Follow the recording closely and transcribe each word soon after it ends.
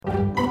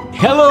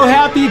Hello,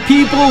 happy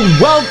people.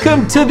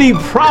 Welcome to the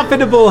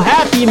Profitable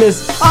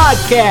Happiness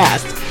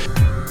Podcast.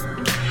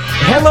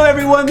 Hello,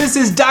 everyone. This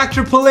is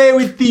Dr. Pillay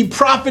with the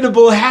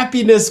Profitable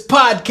Happiness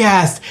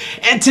Podcast.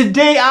 And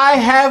today I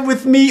have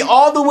with me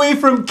all the way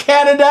from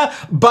Canada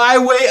by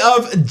way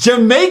of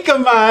Jamaica,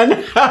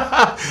 man,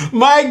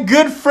 my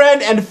good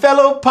friend and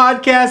fellow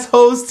podcast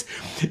host,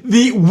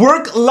 the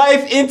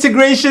work-life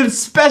integration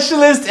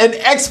specialist and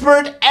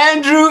expert,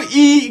 Andrew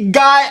E.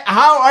 Guy.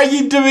 How are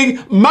you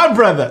doing, my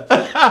brother?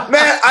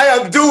 Man, I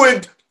am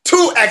doing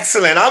too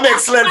excellent. I'm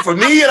excellent for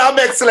me and I'm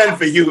excellent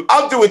for you.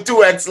 I'm doing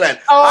too excellent.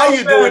 How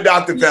you doing,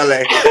 Dr.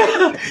 Pillay?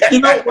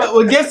 You know,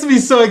 what gets me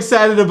so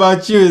excited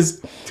about you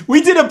is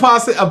we did a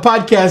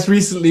podcast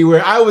recently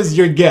where I was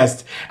your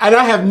guest, and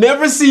I have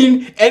never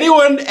seen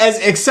anyone as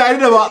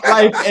excited about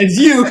life as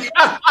you.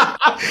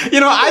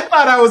 You know, I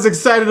thought I was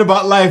excited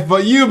about life,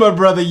 but you, my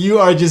brother, you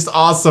are just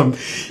awesome.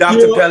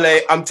 Dr.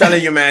 Pillay, I'm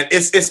telling you, man,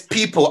 it's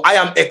people. I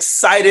am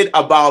excited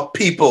about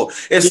people.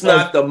 It's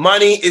not the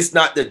money. It's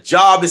not the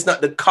job. It's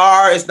not the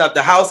car. It's not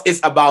the house. It's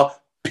about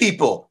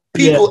people.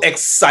 People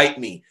excite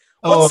me.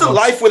 What's the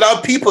life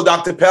without people,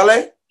 Dr.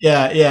 Pillay?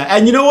 Yeah.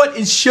 And you know what?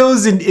 It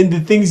shows in the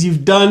things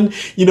you've done.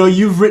 You know,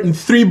 you've written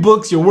 3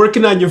 books. You're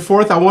working on your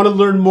 4th. I want to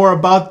learn more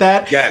about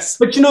that. Yes.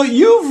 But you know,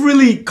 you've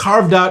really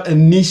carved out a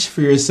niche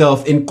for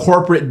yourself in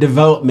corporate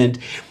development.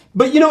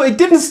 But you know, it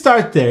didn't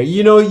start there.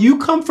 You know, you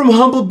come from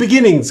humble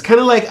beginnings, kind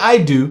of like I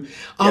do.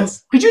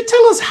 Yes. Could you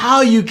tell us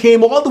how you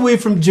came all the way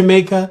from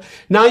Jamaica?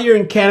 Now you're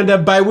in Canada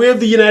by way of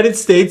the United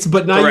States,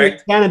 but now you're in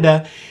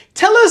Canada.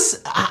 Tell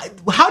us,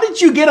 how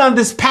did you get on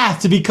this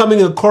path to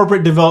becoming a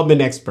corporate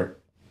development expert?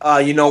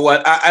 You know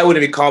what? I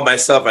wouldn't even call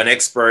myself an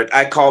expert.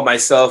 I call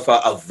myself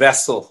a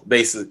vessel,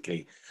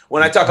 basically.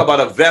 When I talk about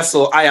a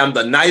vessel, I am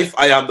the knife,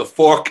 I am the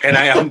fork, and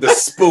I am the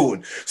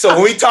spoon. So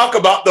when we talk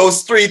about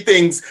those 3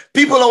 things,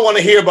 people don't want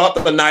to hear about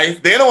the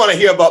knife. They don't want to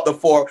hear about the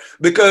fork,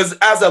 because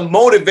as a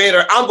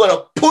motivator, I'm going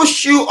to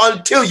push you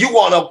until you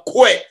want to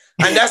quit.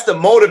 And that's the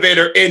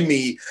motivator in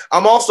me.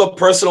 I'm also a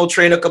personal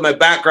trainer because my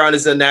background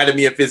is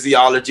anatomy and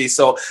physiology.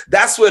 So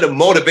that's where the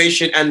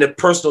motivation and the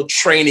personal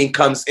training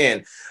comes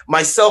in.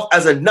 Myself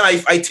as a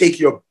knife, I take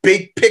your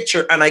big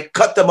picture and I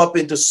cut them up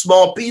into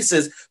small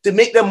pieces to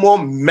make them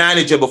more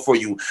manageable for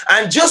you.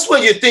 And just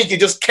when you think you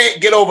just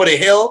can't get over the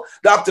hill,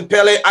 Dr.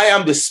 Pillay, I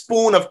am the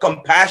spoon of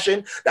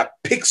compassion that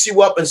picks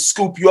you up and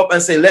scoop you up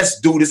and say, let's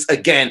do this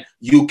again.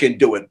 You can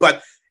do it.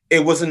 But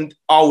it wasn't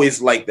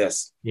always like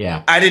this.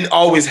 Yeah, I didn't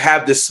always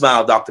have this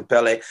smile, Dr.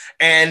 Pillay.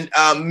 And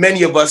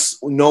many of us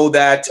know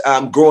that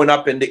growing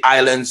up in the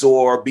islands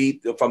or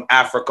be from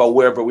Africa,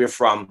 wherever we're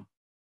from,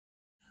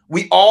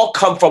 we all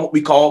come from what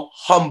we call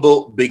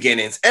humble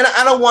beginnings. And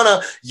I don't want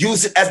to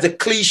use it as the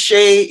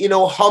cliche, you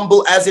know,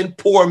 humble as in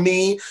poor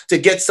me to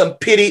get some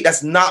pity.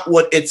 That's not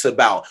what it's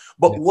about.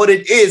 But what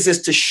it is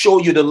to show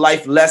you the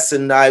life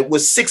lesson. I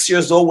was 6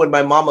 years old when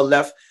my mama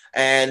left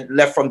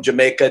from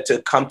Jamaica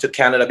to come to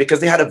Canada because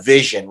they had a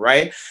vision,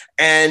 right?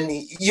 And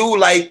you,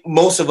 like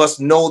most of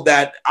us, know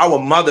that our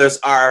mothers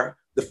are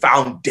the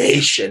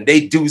foundation.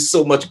 They do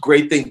so much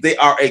great things. They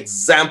are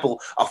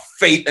example of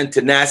faith and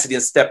tenacity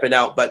and stepping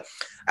out. But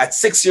at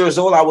 6 years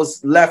old, I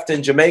was left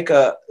in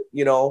Jamaica,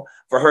 you know,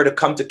 for her to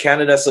come to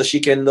Canada so she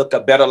can look a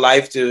better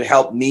life to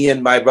help me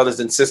and my brothers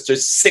and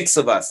sisters, 6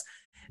 of us.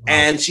 Wow.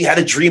 And she had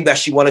a dream that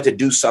she wanted to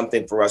do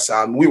something for us.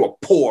 We were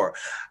poor.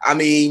 I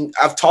mean,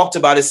 I've talked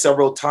about it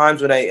several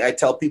times when I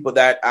tell people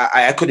that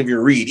I couldn't even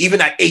read. Even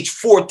at age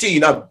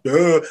 14, I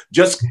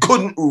just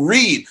couldn't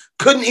read,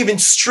 couldn't even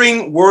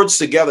string words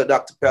together,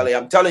 Dr. Pillay,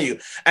 I'm telling you.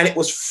 And it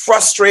was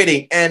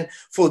frustrating. And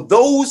for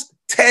those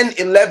 10,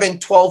 11,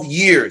 12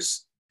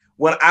 years,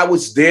 when I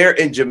was there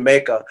in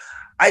Jamaica,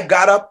 I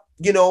got up,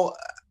 you know,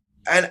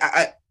 and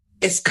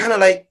it's kind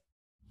of like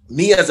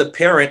me as a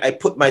parent, I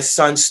put my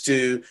sons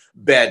to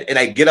bed and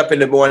I get up in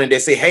the morning, they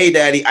say, hey,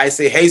 daddy. I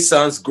say, hey,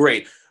 sons,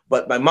 great.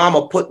 But my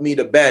mama put me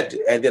to bed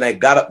and then I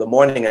got up the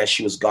morning and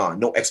she was gone.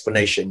 No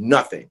explanation,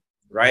 nothing,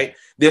 right?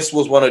 This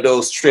was one of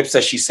those trips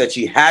that she said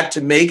she had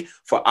to make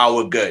for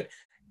our good,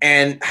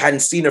 and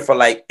hadn't seen her for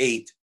like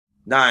 8,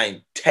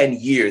 9, 10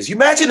 years. You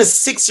imagine a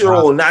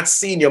 6-year-old not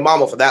seeing your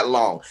mama for that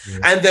long. Yeah.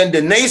 And then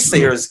the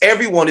naysayers,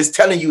 everyone is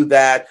telling you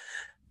that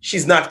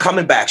she's not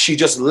coming back. She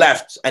just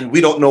left and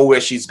we don't know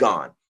where she's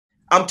gone.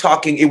 I'm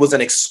talking, it was an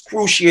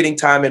excruciating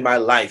time in my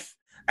life.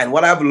 And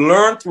what I've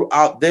learned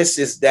throughout this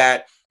is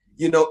that,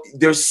 you know,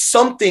 there's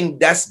something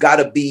that's got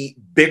to be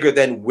bigger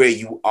than where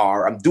you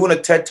are. I'm doing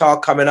a TED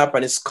Talk coming up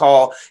and it's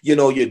called, you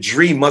know, Your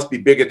Dream Must Be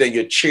Bigger Than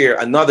Your Chair,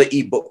 another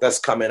ebook that's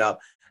coming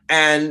up.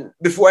 And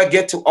before I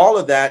get to all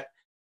of that,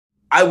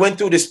 I went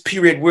through this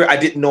period where I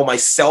didn't know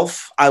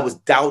myself. I was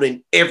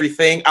doubting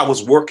everything. I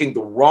was working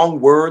the wrong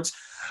words.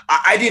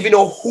 I didn't even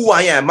know who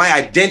I am. My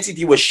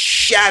identity was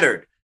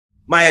shattered.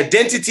 My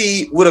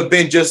identity would have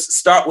been just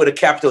start with a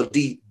capital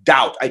D,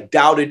 doubt. I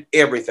doubted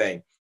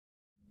everything.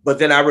 But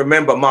then I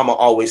remember mama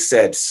always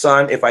said,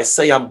 son, if I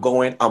say I'm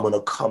going, I'm going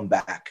to come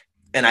back.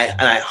 And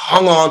I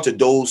hung on to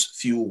those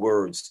few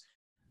words.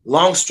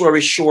 Long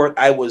story short,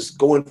 I was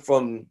going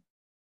from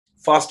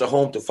foster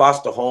home to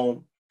foster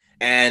home.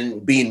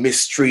 and being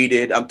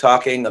mistreated. I'm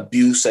talking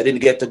abuse. I didn't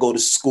get to go to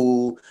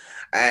school.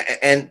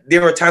 And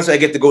there were times when I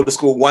get to go to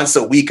school once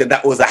a week, and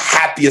that was the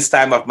happiest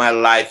time of my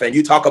life. And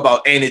you talk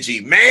about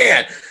energy,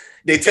 man.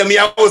 They tell me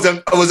I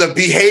was a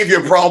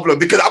behavior problem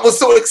because I was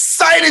so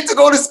excited to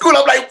go to school.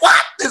 I'm like,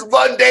 what? This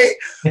one day,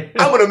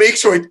 I'm going to make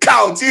sure it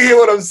counts. You hear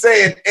what I'm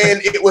saying?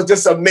 And it was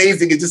just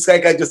amazing. It's just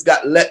like I just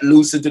got let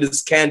loose into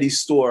this candy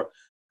store.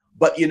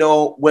 But,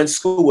 when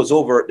school was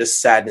over, the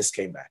sadness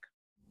came back.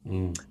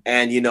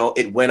 And,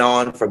 it went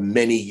on for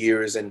many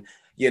years. And,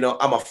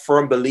 I'm a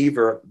firm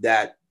believer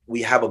that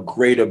we have a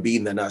greater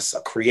being than us,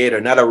 a creator,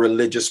 not a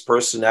religious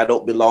person. I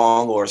don't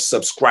belong or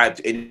subscribe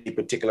to any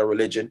particular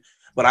religion.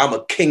 But I'm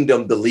a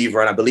kingdom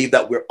believer, and I believe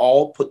that we're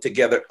all put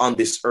together on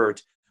this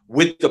earth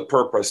with the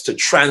purpose to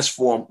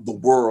transform the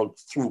world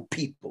through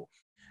people.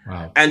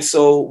 Wow. And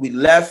so we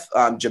left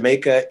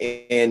Jamaica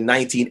in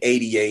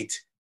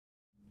 1988,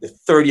 the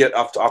 30th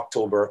of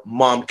October.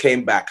 Mom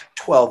came back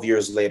 12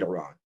 years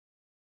later on,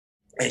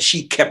 and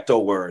she kept her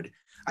word.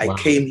 Wow. I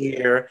came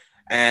here,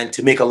 and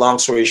to make a long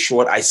story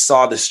short, I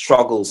saw the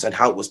struggles and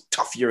how it was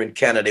tough here in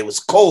Canada. It was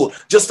cold,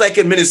 just like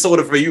in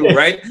Minnesota for you,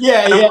 right?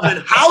 Yeah.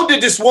 And how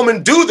did this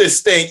woman do this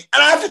thing?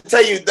 And I have to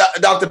tell you,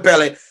 Dr.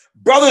 Pele,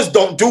 brothers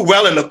don't do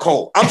well in the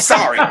cold. I'm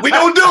sorry. We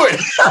don't do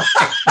it.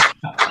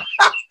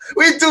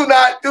 We do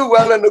not do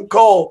well in the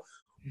cold.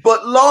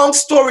 But long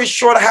story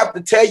short, I have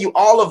to tell you,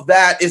 all of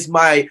that is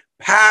my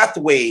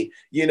pathway,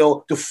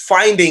 to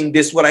finding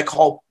this, what I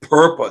call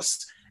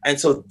purpose. And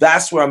so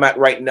that's where I'm at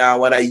right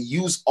now. And I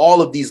use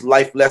all of these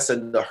life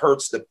lessons, the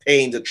hurts, the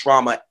pain, the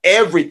trauma,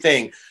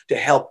 everything to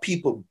help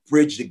people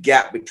bridge the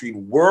gap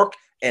between work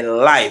and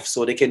life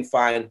so they can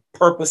find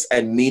purpose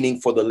and meaning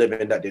for the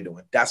living that they're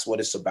doing. That's what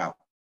it's about.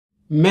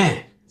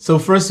 Man. So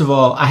first of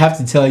all, I have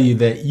to tell you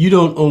that you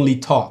don't only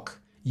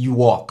talk, you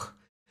walk.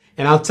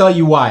 And I'll tell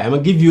you why. I'm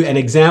going to give you an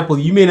example.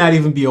 You may not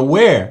even be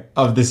aware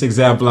of this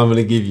example I'm going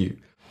to give you.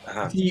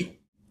 See,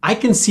 I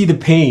can see the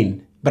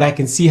pain, but I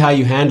can see how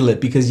you handle it,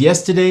 because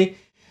yesterday,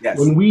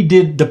 when we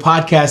did the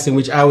podcast in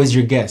which I was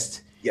your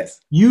guest,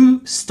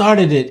 you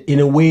started it in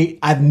a way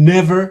I've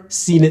never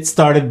seen it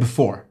started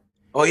before.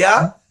 Oh,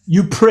 yeah?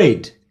 You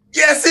prayed.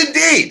 Yes,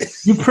 indeed.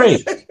 You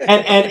prayed.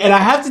 And I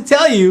have to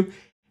tell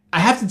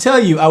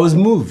you, I was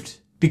moved,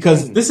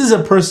 because this is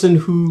a person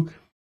who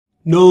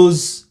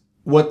knows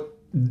what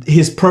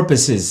his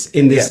purpose is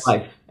in this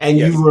life. And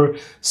you were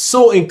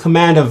so in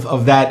command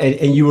of that,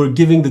 and you were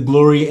giving the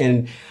glory,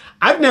 and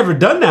I've never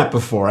done that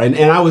before, and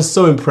I was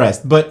so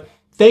impressed. But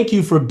thank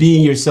you for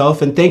being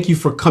yourself, and thank you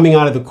for coming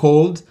out of the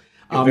cold,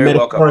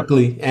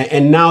 metaphorically,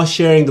 and now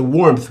sharing the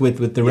warmth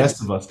with the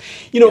rest of us.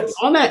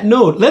 On that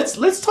note,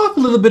 let's talk a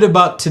little bit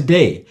about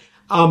today.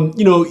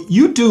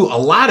 You do a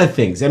lot of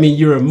things. I mean,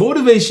 you're a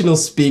motivational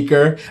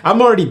speaker.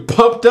 I'm already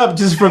pumped up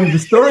just from the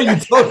story you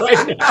told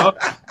right now.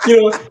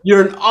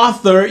 You're an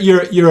author.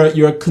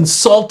 You're a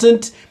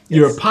consultant.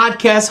 You're a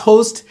podcast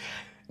host.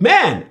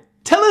 Man,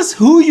 tell us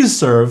who you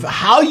serve,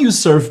 how you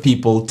serve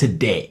people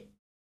today.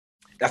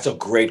 That's a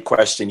great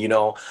question.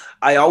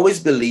 I always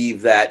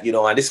believe that,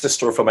 and this is a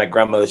story from my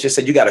grandmother. She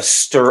said, you got to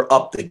stir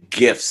up the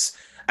gifts.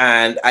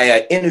 And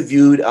I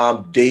interviewed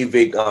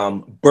David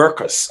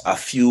Burkus a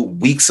few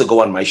weeks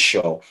ago on my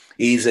show.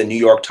 He's a New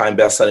York Times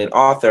bestselling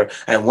author.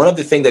 And one of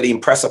the things that he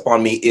impressed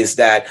upon me is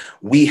that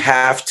we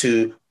have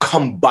to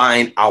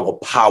combine our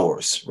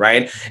powers,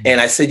 right? And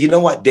I said, you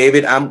know what,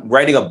 David, I'm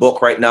writing a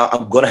book right now.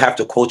 I'm going to have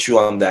to quote you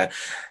on that.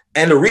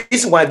 And the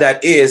reason why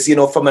that is,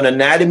 from an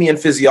anatomy and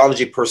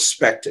physiology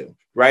perspective,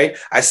 right?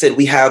 I said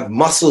we have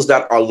muscles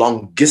that are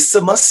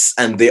longissimus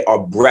and they are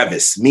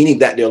brevis, meaning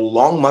that they're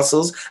long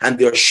muscles and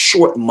they're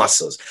short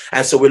muscles.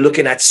 And so we're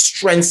looking at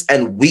strengths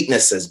and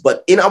weaknesses.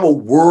 But in our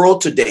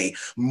world today,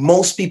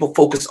 most people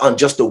focus on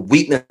just the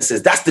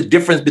weaknesses. That's the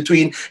difference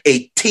between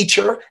a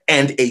teacher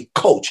and a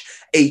coach.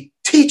 A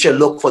teacher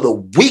look for the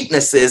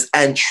weaknesses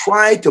and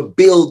try to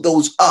build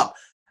those up.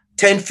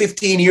 10,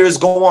 15 years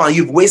go on.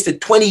 You've wasted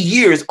 20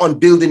 years on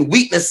building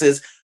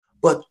weaknesses.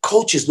 But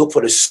coaches look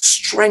for the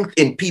strength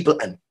in people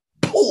and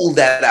pull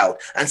that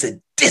out and say,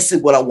 this is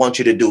what I want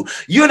you to do.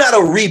 You're not a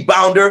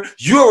rebounder.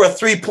 You're a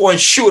three-point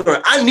shooter.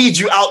 I need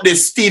you out there,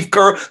 Steve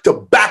Kerr,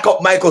 to back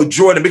up Michael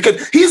Jordan,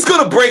 because he's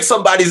going to break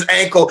somebody's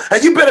ankle,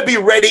 and you better be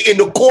ready in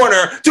the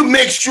corner to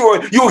make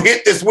sure you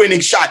hit this winning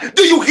shot.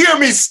 Do you hear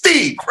me,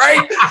 Steve?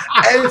 Right?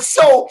 And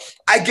so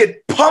I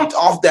get pumped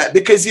off that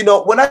because,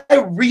 when I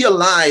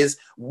realize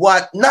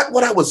not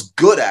what I was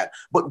good at,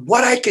 but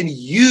what I can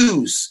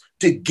use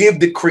to give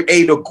the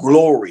creator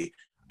glory.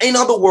 In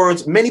other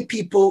words, many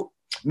people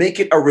make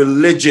it a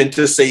religion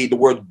to say the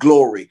word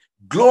glory.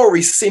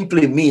 Glory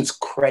simply means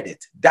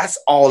credit. That's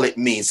all it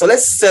means. So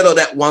let's settle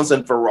that once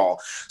and for all.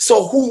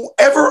 So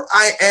whoever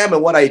I am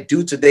and what I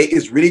do today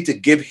is really to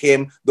give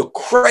him the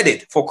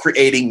credit for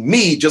creating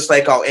me, just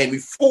like how Henry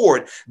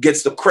Ford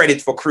gets the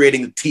credit for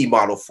creating the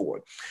T-model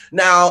Ford.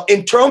 Now,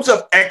 in terms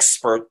of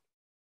expert,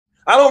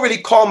 I don't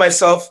really call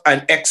myself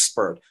an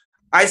expert.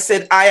 I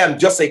said I am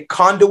just a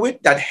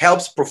conduit that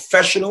helps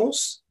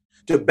professionals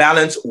to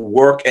balance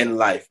work and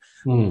life.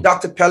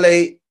 Dr.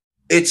 Pele,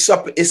 it's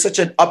such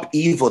an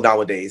upheaval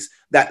nowadays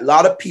that a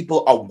lot of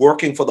people are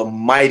working for the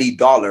mighty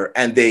dollar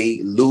and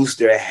they lose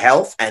their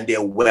health and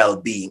their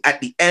well-being.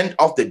 At the end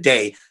of the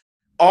day,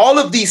 all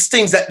of these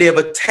things that they have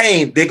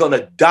attained, they're going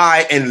to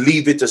die and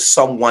leave it to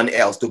someone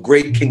else. The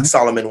great King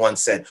Solomon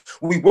once said,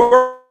 we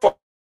work for,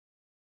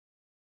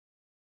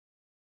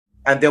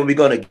 and then we're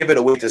going to give it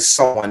away to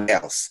someone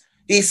else.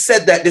 He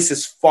said that this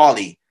is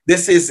folly.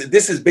 This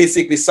is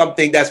basically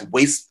something that's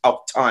waste of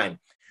time.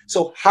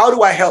 So how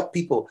do I help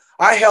people?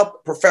 I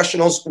help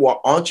professionals who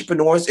are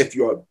entrepreneurs. If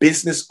you're a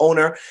business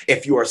owner,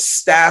 if you're a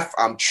staff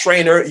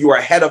trainer, you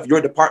are head of your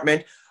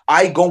department,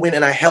 I go in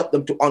and I help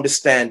them to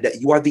understand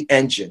that you are the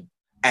engine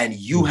and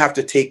you have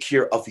to take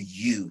care of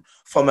you.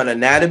 From an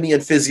anatomy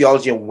and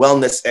physiology and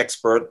wellness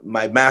expert,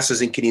 my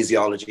master's in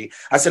kinesiology,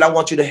 I said, I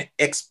want you to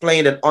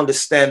explain and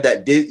understand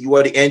that you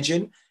are the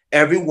engine.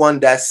 Everyone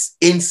that's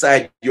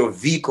inside your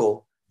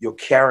vehicle, you're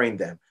carrying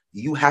them.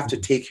 You have to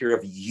take care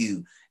of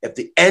you. If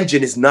the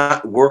engine is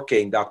not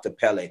working, Dr.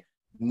 Pele,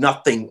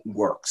 nothing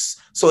works.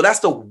 So that's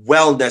the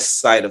wellness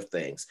side of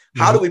things.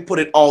 How do we put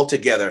it all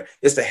together?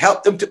 Is to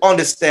help them to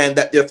understand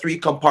that there are three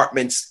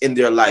compartments in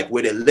their life: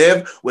 where they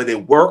live, where they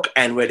work,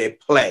 and where they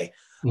play.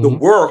 The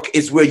work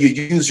is where you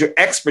use your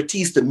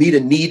expertise to meet a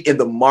need in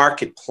the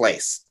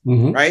marketplace,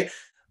 right?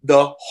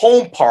 The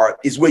home part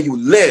is where you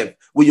live,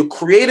 where you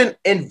create an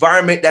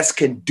environment that's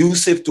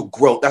conducive to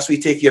growth. That's where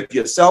you take care of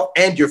yourself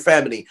and your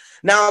family.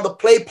 Now, the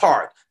play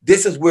part,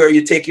 this is where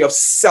you take care of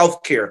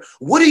self-care.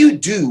 What do you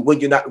do when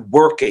you're not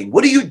working?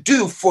 What do you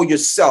do for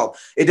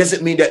yourself? It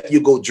doesn't mean that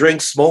you go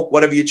drink, smoke,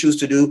 whatever you choose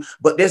to do,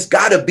 but there's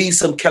got to be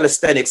some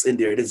calisthenics in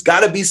there. There's got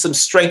to be some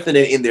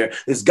strengthening in there.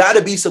 There's got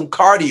to be some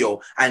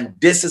cardio. And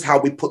this is how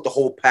we put the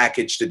whole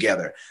package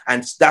together.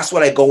 And that's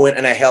what I go in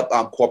and I help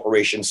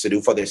corporations to do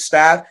for their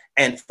staff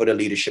and for the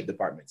leadership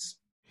departments.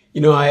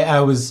 You know,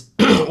 I was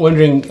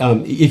wondering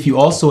if you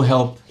also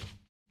help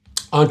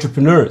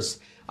entrepreneurs.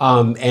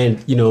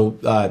 And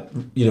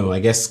I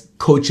guess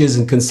coaches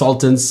and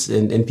consultants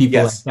and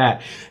people like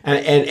that.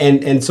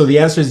 And so the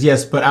answer is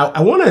yes. But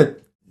I want to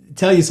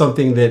tell you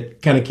something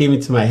that kind of came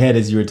into my head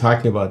as you were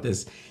talking about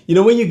this. You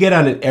know, when you get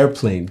on an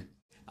airplane,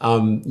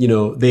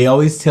 they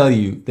always tell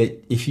you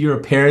that if you're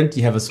a parent,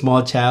 you have a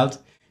small child,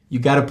 you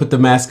got to put the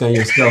mask on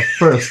yourself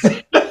first.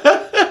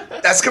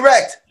 That's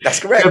correct. That's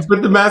correct. You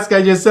put the mask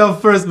on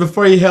yourself first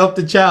before you help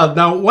the child.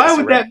 Now, why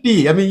would that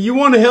be? I mean, you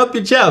want to help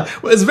your child.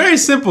 Well, it's very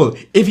simple.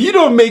 If you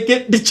don't make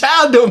it, the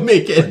child don't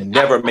make it. You'll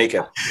never make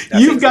it.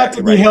 You've got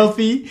to be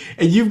healthy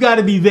and you've got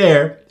to be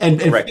there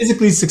and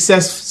physically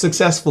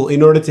successful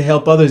in order to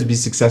help others be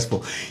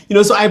successful. You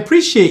know, so I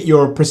appreciate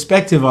your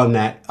perspective on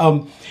that.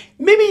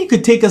 Maybe you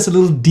could take us a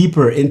little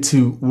deeper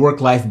into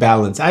work-life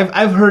balance.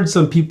 I've heard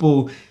some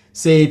people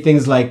say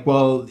things like,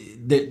 well,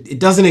 it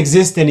doesn't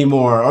exist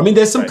anymore. I mean,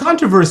 there's some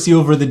controversy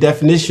over the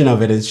definition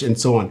of it and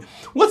so on.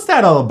 What's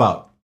that all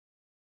about?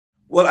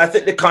 Well, I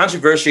think the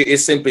controversy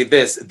is simply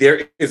this.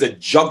 There is a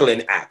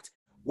juggling act.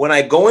 When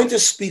I go in to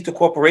speak to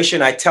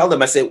corporation, I tell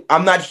them, I say,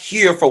 I'm not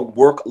here for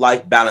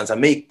work-life balance. I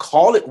may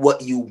call it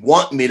what you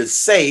want me to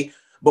say,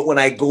 but when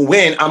I go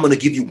in, I'm going to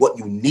give you what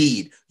you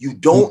need. You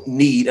don't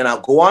need, and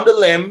I'll go on the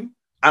limb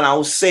and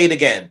I'll say it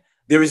again.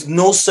 There is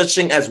no such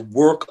thing as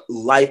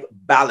work-life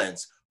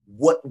balance.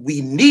 What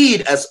we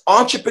need as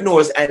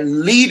entrepreneurs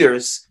and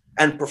leaders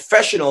and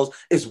professionals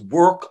is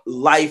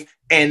work-life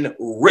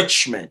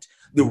enrichment.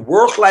 The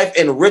work-life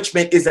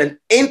enrichment is an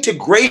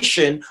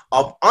integration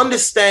of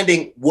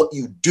understanding what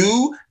you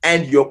do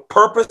and your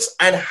purpose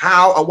and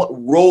how and what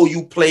role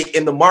you play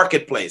in the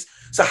marketplace.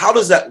 So how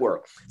does that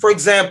work? For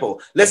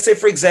example, let's say,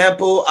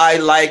 I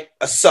like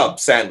a sub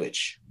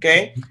sandwich,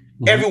 okay?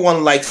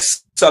 Everyone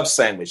likes sub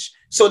sandwich.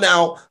 So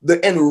now the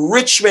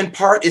enrichment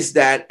part is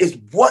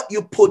what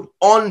you put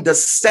on the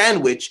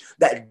sandwich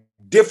that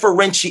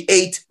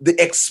differentiate the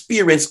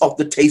experience of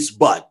the taste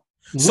bud.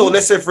 So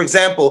let's say, for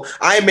example,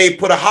 I may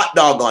put a hot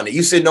dog on it.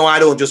 You say, no, I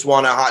don't just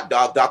want a hot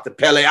dog, Dr.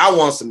 Pele. I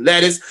want some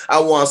lettuce. I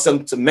want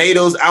some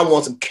tomatoes. I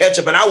want some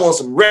ketchup and I want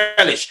some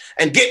relish.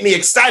 And get me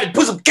excited.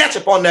 Put some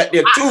ketchup on that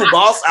there too,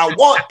 boss. I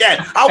want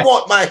that. I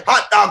want my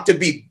hot dog to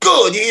be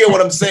good. You hear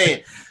what I'm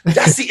saying?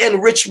 That's the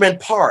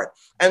enrichment part.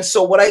 And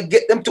so what I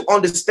get them to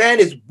understand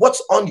is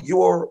what's on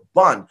your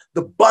bun.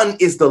 The bun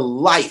is the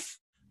life.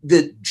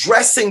 The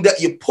dressing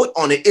that you put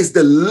on it is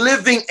the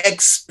living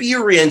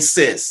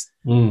experiences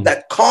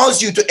that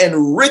cause you to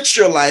enrich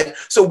your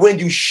life. So when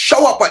you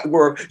show up at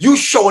work, you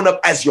showing up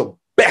as your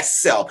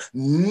best self.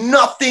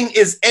 Nothing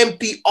is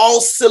empty. All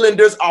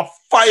cylinders are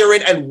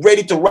firing and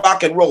ready to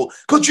rock and roll.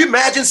 Could you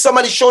imagine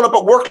somebody showing up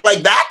at work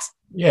like that?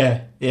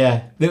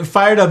 Yeah. They're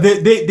fired up.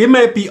 They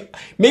might be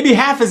maybe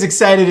half as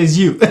excited as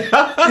you.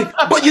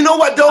 But you know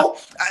what, though?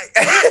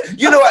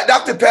 You know what,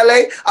 Dr.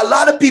 Pele? A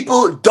lot of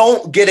people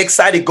don't get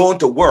excited going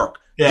to work.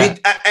 Yeah.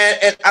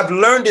 And I've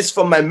learned this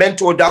from my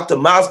mentor, Dr.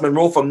 Miles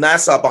Monroe from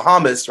Nassau,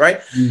 Bahamas,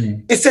 right?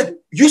 It said,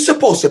 you're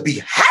supposed to be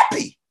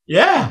happy.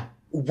 Yeah.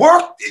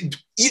 Work.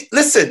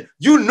 Listen,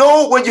 you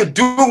know when you're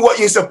doing what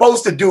you're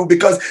supposed to do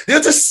because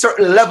there's a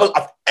certain level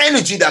of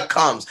energy that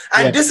comes.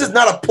 And this is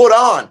not a put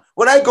on.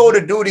 when I go to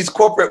do these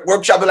corporate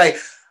workshops, I'm like,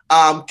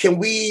 can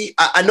we,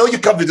 I know you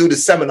come to do the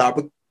seminar,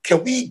 but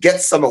can we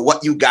get some of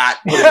what you got?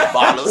 Put in the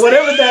bottles?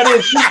 Whatever that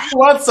is, you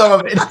want some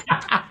of it.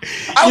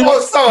 I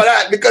want some of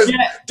that because,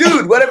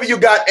 dude, whatever you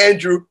got,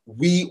 Andrew,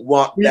 we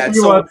want that.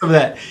 We want some of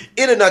that.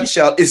 In a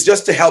nutshell, it's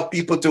just to help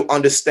people to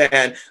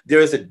understand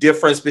there is a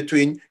difference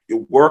between your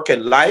work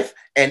and life,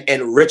 and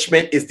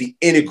enrichment is the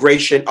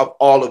integration of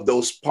all of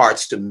those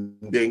parts to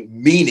bring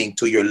meaning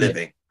to your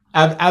living.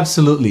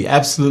 Absolutely.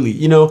 Absolutely.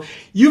 You know,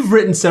 you've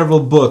written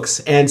several books,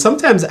 and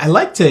sometimes I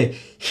like to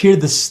hear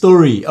the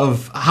story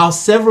of how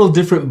several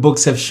different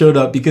books have showed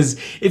up, because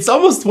it's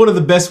almost one of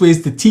the best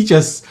ways to teach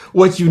us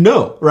what you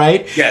know,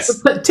 right?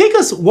 Yes. But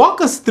walk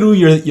us through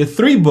your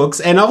 3 books,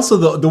 and also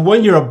the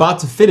one you're about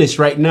to finish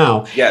right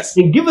now. Yes.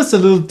 And give us a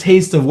little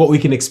taste of what we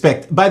can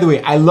expect. By the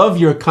way, I love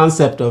your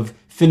concept of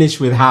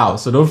finish with how,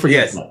 so don't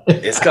forget. Yes,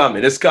 it's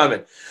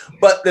coming.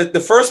 But the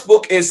first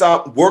book is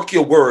Work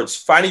Your Words,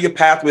 Finding Your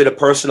Pathway to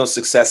Personal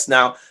Success.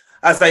 Now,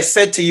 as I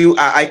said to you,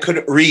 I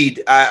couldn't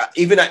read.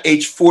 Even at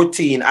age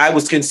 14, I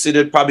was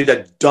considered probably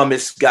the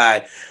dumbest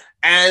guy.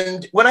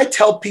 And when I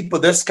tell people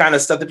this kind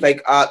of stuff, they're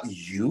like, are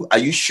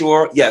you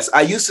sure? Yes,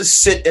 I used to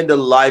sit in the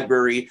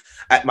library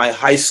at my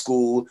high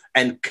school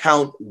and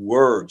count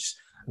words.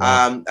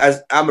 Wow.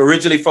 As I'm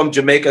originally from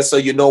Jamaica, so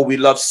you know we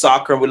love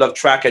soccer and we love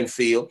track and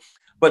field.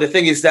 But the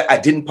thing is that I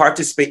didn't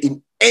participate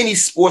in any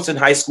sports in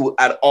high school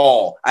at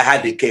all. I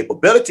had the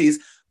capabilities,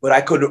 but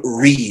I couldn't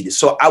read.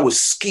 So I was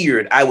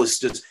scared. I was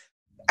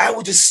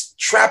just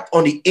trapped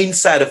on the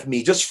inside of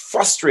me, just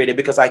frustrated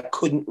because I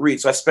couldn't read.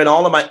 So I spent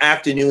all of my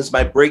afternoons,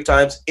 my break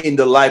times in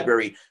the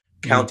library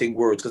counting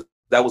words, because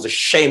I was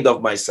ashamed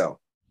of myself.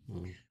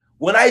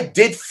 When I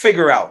did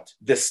figure out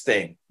this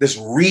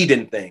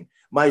reading thing,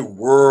 my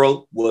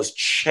world was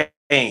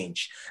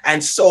changed.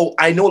 And so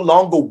I no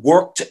longer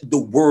worked the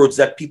words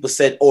that people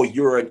said, oh,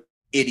 you're an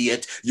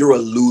idiot, you're a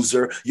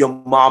loser, your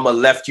mama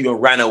left you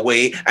and ran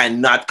away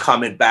and not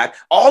coming back.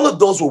 All of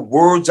those were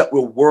words that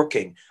were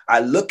working. I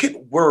look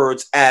at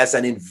words as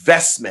an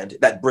investment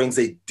that brings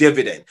a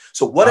dividend.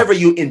 So whatever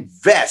you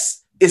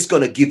invest is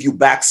going to give you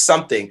back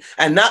something,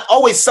 and not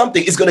always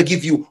something is going to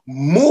give you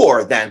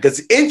more than,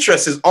 because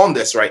interest is on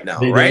this right now,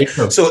 right?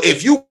 So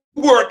if you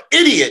work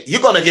idiot,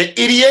 you're going to get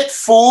idiot,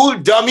 fool,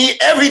 dummy,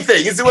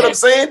 everything. You see what I'm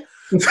saying?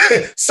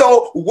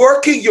 So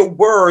working your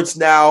words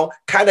now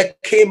kind of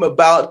came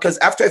about because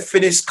after I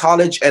finished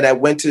college and I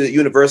went to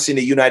university in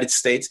the United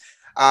States,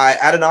 I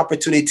had an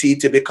opportunity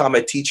to become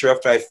a teacher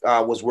after I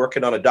was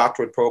working on a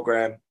doctorate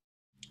program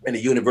in the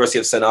University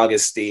of St.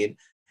 Augustine.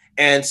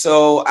 And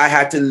so I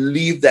had to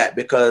leave that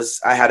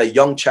because I had a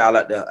young child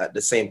at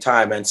the same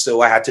time. And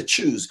so I had to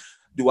choose.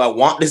 Do I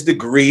want this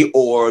degree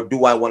or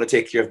do I want to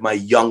take care of my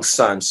young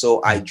son?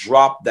 So I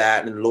dropped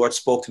that, and the Lord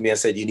spoke to me and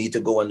said, you need to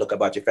go and look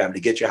about your family,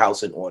 get your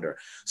house in order.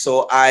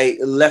 So I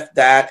left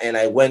that and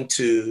I went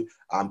to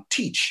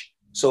teach.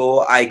 So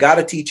I got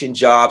a teaching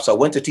job. So I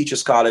went to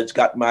Teachers College,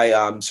 got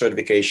my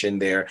certification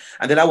there.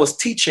 And then I was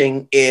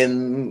teaching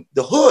in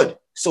the hood,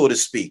 so to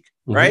speak,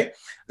 right?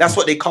 That's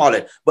what they call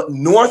it. But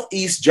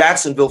Northeast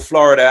Jacksonville,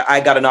 Florida, I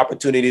got an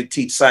opportunity to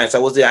teach science. I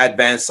was the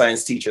advanced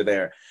science teacher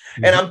there.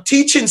 And I'm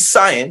teaching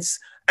science.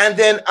 And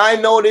then I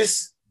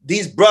noticed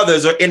these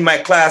brothers are in my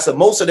class, and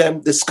most of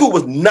them, the school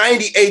was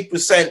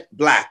 98%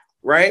 Black,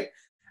 right?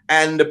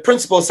 And the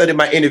principal said in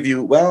my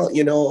interview, well,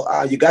 you know,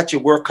 you got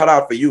your work cut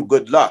out for you.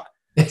 Good luck.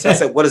 So I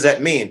said, what does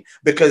that mean?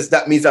 Because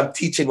that means I'm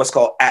teaching what's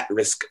called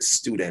at-risk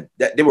student.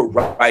 That they were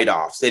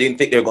write-offs. They didn't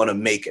think they were going to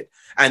make it.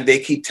 And they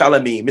keep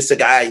telling me, Mr.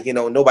 Guy, you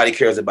know, nobody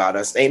cares about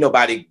us. Ain't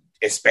nobody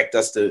expect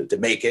us to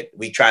make it.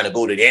 We trying to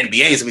go to the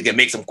NBA so we can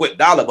make some quick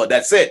dollar, but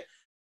that's it.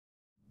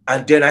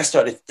 And then I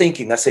started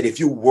thinking, I said, if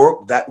you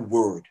work that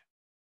word,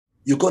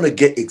 you're going to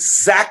get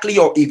exactly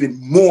or even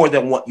more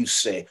than what you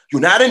say.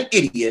 You're not an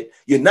idiot.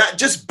 You're not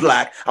just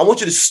Black. I want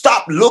you to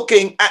stop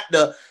looking at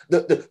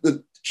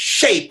the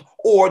shape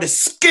or the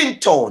skin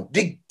tone.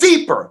 Dig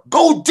deeper.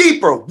 Go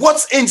deeper.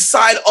 What's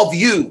inside of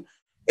you?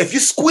 If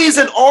you squeeze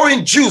an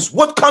orange juice,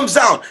 what comes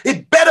out?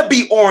 It better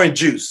be orange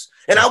juice.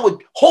 And I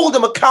would hold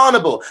them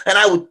accountable. And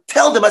I would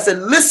tell them, I said,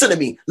 listen to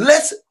me.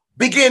 Let's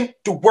begin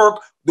to work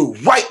the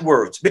right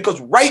words, because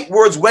right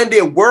words, when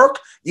they work,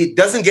 it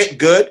doesn't get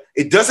good.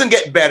 It doesn't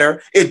get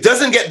better. It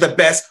doesn't get the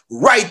best.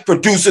 Right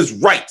produces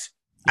right.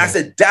 I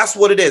said, that's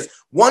what it is.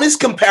 One is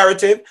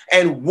comparative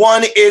and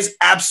one is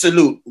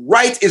absolute.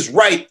 Right is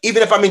right.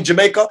 Even if I'm in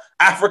Jamaica,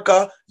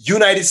 Africa,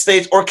 United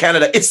States, or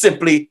Canada, it's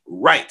simply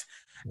right.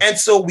 And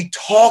so we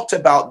talked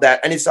about that,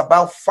 and it's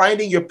about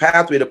finding your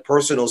pathway to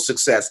personal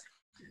success.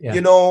 Yeah.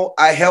 You know,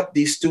 I help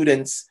these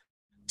students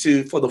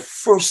for the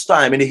first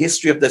time in the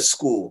history of the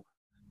school,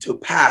 to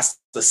pass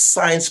the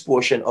science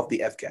portion of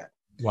the FCAT.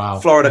 Wow.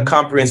 Florida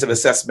Comprehensive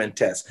Assessment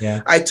Test.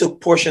 Yeah. I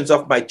took portions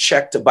of my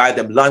check to buy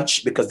them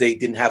lunch because they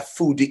didn't have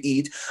food to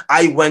eat.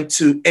 I went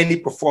to any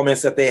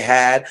performance that they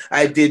had.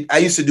 I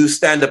used to do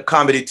stand-up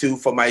comedy too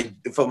for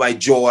my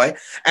joy.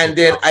 And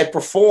then I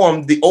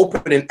performed the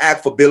opening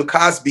act for Bill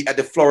Cosby at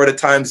the Florida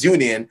Times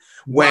Union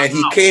when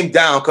he came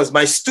down, because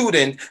my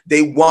student,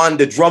 they won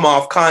the drum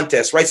off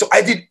contest, right? So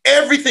I did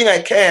everything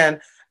I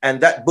can. And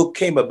that book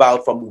came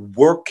about from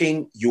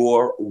working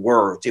your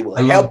words. It will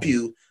help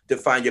you to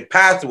find your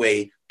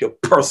pathway to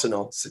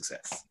personal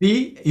success.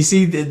 You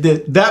see,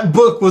 that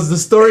book was the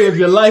story of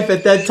your life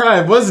at that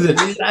time, wasn't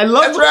it? I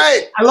love That's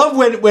right. I love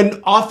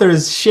when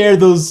authors share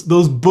those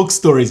book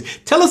stories.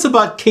 Tell us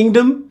about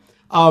Kingdom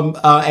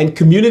and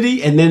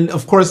Community, and then,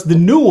 of course, the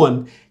new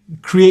one,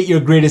 Create Your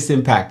Greatest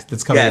Impact,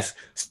 that's coming. Yes.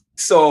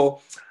 So,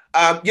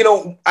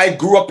 I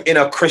grew up in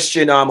a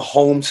Christian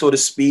home, so to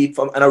speak,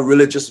 from a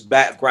religious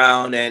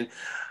background,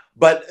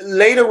 but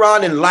later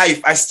on in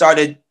life, I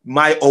started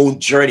my own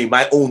journey,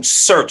 my own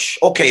search.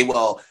 Okay,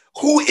 well,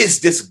 who is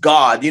this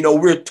God?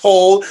 We're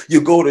told you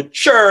go to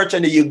church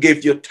and then you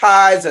give your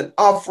tithes and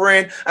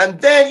offering.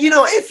 And then,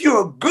 if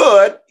you're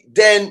good,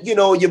 then,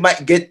 you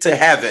might get to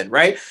heaven,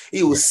 right?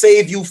 He will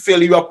save you,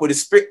 fill you up with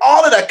his spirit,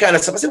 all of that kind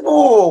of stuff. I said,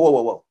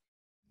 whoa.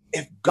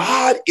 If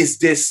God is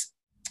this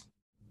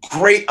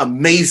great,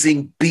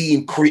 amazing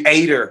being,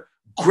 creator,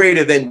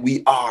 greater than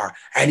we are,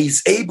 and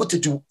he's able to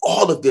do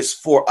all of this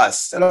for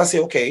us, and I say,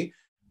 okay,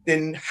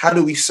 then how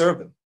do we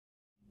serve him?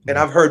 And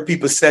I've heard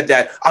people said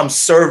that I'm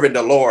serving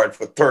the Lord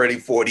for 30,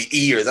 40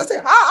 years. I say,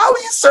 how are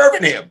you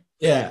serving him?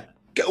 Yeah.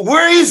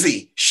 Where is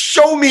he?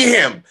 Show me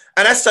him.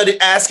 And I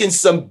started asking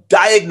some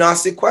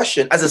diagnostic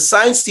question. As a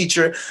science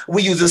teacher,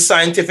 we use a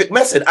scientific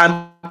method.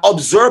 I'm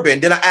observing,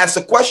 then I ask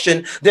a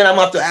question, then I'm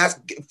about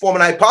to form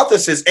an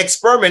hypothesis,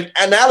 experiment,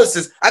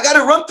 analysis. I got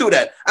to run through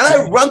that. And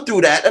I run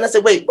through that, and I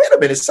said, wait a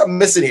minute, something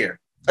missing here.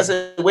 I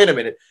said, wait a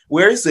minute,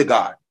 where is the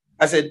God?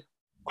 I said,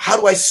 how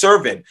do I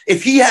serve him?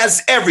 If he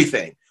has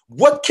everything,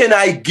 what can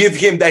I give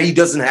him that he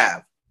doesn't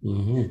have?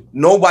 Mm-hmm.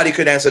 Nobody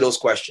could answer those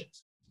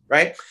questions,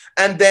 right?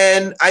 And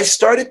then I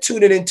started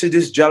tuning into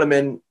this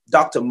gentleman,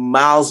 Dr.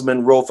 Miles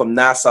Monroe from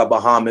Nassau,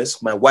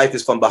 Bahamas. My wife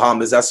is from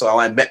Bahamas. That's how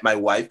I met my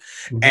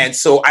wife. Mm-hmm. And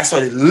so I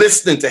started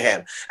listening to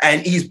him.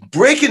 And he's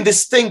breaking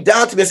this thing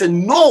down to me. I said,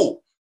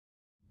 no,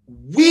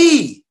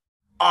 we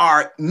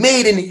are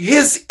made in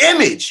his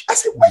image. I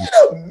said, wait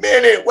a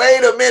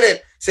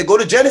minute. He said, go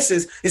to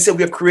Genesis. He said,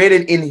 we are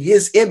created in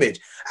his image.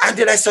 And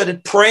then I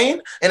started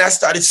praying and I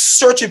started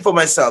searching for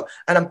myself.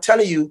 And I'm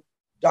telling you,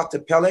 Dr.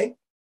 Pele,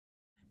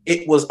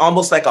 it was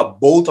almost like a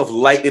bolt of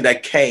lightning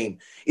that came.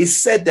 It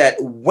said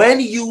that when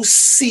you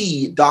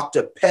see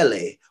Dr.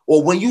 Pele,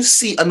 or when you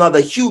see another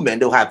human,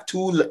 they'll have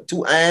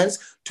two hands,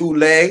 2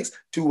 legs,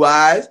 2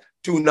 eyes,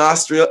 2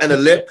 nostrils, and a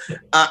lip.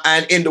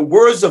 And in the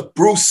words of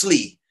Bruce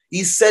Lee,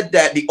 he said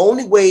that the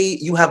only way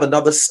you have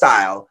another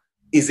style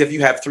is if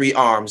you have 3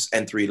 arms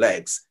and 3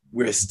 legs.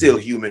 We're still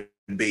human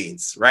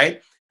beings,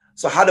 right?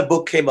 So how the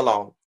book came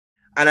along.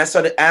 And I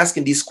started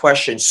asking these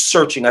questions,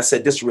 searching. I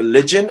said, this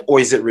religion or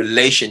is it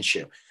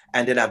relationship?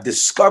 And then I've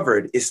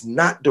discovered it's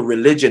not the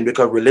religion,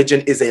 because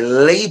religion is a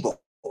label.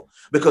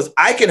 Because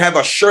I can have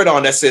a shirt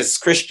on that says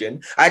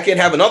Christian. I can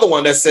have another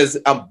one that says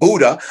I'm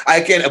Buddha.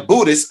 A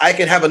Buddhist. I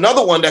can have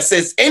another one that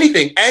says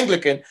anything,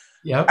 Anglican.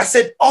 Yep. I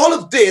said, all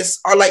of this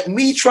are like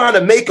me trying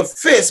to make a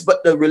fist,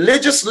 but the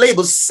religious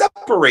labels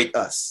separate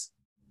us.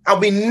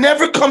 And we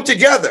never come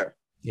together.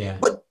 Yeah.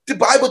 But the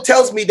Bible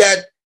tells me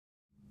that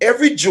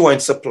every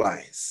joint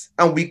supplies,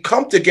 and we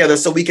come together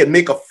so we can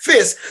make a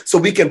fist, so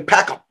we can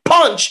pack a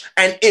punch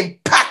and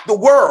impact the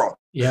world.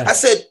 Yeah. I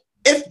said,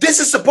 if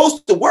this is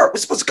supposed to work, we're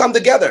supposed to come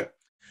together.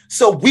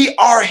 So we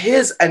are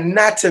his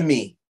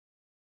anatomy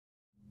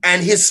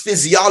and his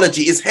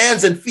physiology, his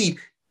hands and feet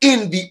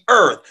in the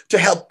earth to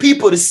help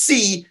people to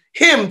see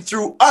him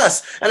through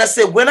us. And I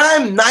said, when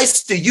I'm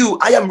nice to you,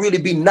 I am really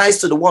being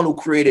nice to the one who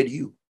created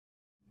you.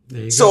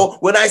 So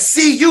when I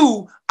see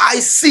you, I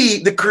see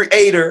the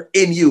creator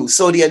in you.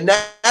 So the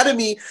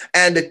anatomy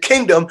and the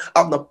kingdom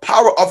of the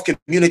power of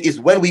community is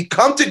when we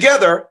come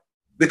together,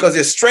 because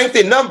there's strength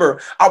in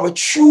number. Our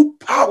true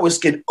powers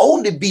can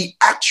only be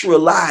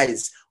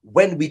actualized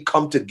when we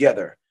come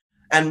together.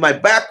 And my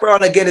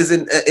background, again, is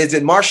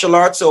in martial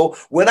arts. So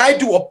when I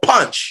do a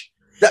punch,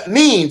 that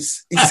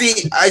means, you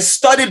see, I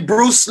studied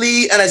Bruce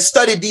Lee and I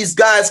studied these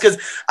guys because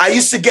I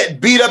used to get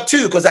beat up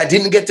too, because I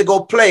didn't get to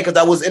go play because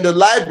I was in the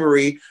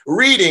library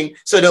reading.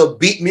 So they'll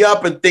beat me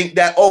up and think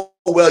that, oh,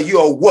 well,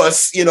 you're a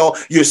wuss,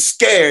 you're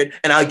scared.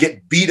 And I'll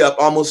get beat up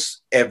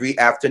almost every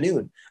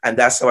afternoon. And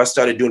that's how I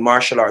started doing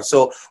martial arts.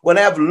 So when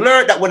I've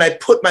learned that when I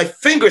put my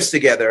fingers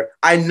together,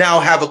 I now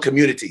have a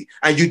community.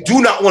 And you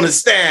do not want to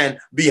stand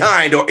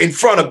behind or in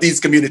front of these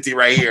community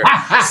right here.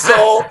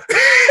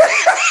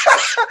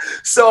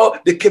 So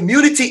the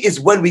community is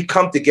when we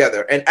come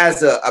together. And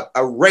as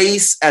a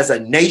race, as a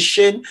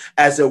nation,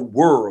 as a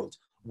world,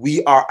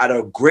 we are at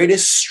our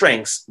greatest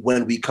strengths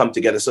when we come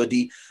together. So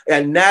the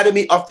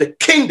anatomy of the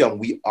kingdom,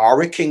 we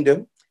are a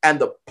kingdom. And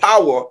the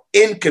power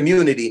in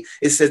community,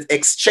 it says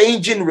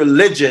exchanging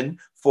religion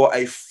for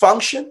a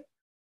function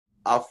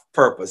of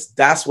purpose.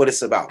 That's what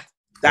it's about.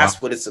 That's Wow.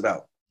 what it's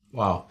about.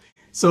 Wow.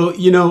 So,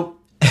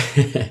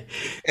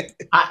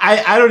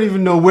 I don't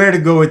even know where to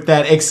go with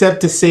that,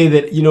 except to say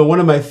that, one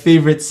of my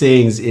favorite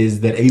sayings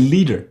is that a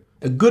leader,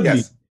 a good leader,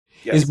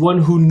 Yes. is Yes.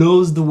 one who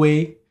knows the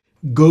way,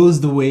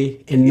 goes the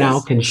way, and now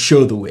Yes. can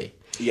show the way.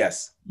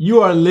 Yes.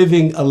 You are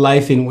living a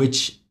life in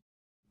which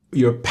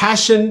your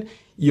passion,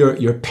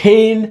 your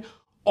pain,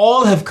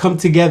 all have come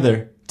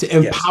together to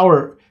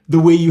empower the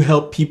way you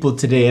help people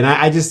today. And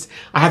I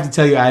have to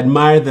tell you, I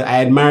admire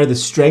the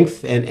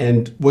strength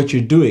and what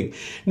you're doing.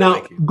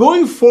 Now,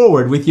 going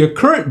forward with your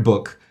current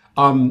book,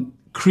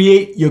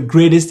 Create Your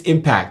Greatest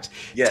Impact.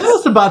 Yes. Tell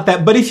us about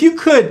that. But if you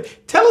could,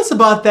 tell us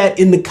about that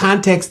in the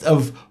context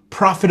of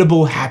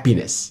profitable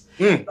happiness.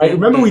 Right?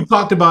 Remember we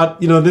talked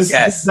about,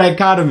 this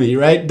dichotomy,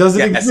 right? Does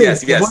it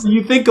exist? Yes. What do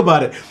you think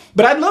about it?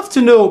 But I'd love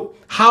to know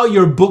how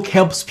your book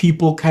helps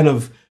people kind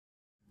of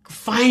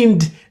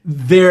find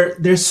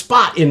their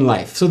spot in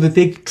life so that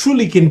they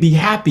truly can be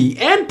happy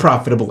and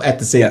profitable at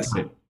the same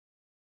time.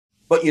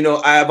 But,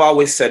 I've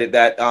always said it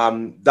that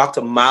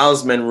Dr.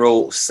 Miles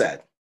Monroe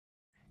said,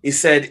 he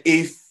said,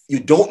 if you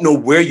don't know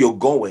where you're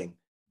going,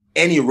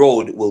 any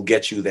road will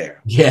get you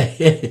there. Yeah.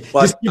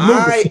 But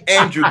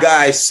Andrew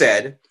Guy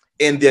said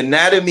in the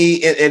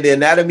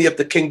anatomy of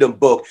the kingdom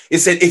book, it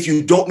said, if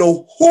you don't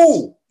know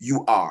who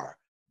you are,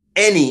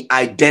 any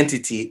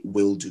identity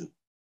will do.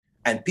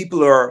 And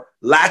people are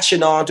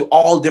latching on to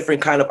all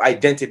different kind of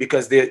identity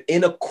because they're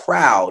in a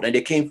crowd and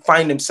they can't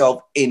find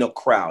themselves in a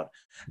crowd.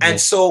 And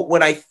so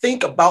when I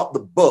think about the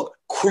book,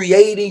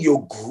 Creating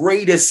Your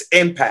Greatest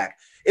Impact,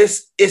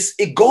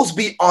 it goes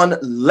beyond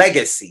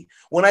legacy.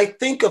 When I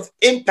think of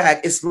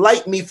impact, it's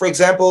like me, for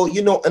example,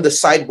 on the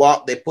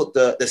sidewalk, they put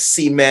the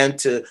cement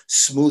to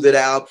smooth it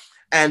out.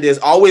 And there's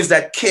always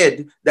that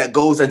kid that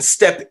goes and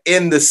step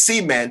in the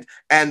cement,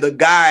 and the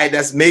guy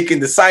that's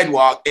making the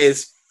sidewalk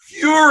is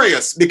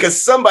furious because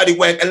somebody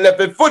went and left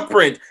a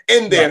footprint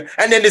in there,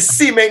 and then the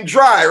cement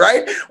dry,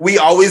 right? We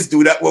always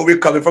do that when we're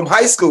coming from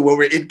high school, when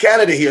we're in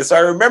Canada here. So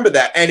I remember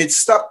that, and it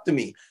stuck to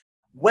me.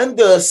 When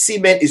the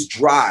cement is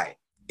dry,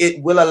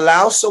 it will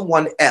allow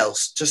someone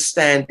else to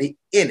stand in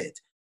it.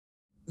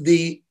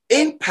 The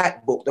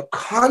impact book, the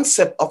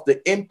concept of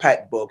the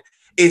impact book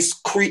is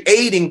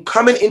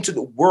coming into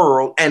the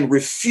world and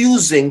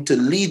refusing to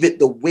leave it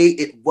the way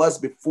it was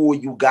before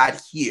you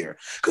got here.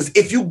 Because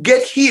if you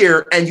get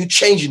here and you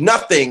change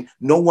nothing,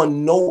 no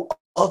one knows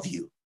of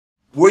you.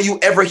 Were you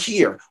ever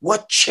here?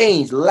 What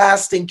change,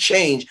 lasting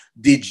change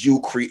did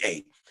you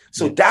create?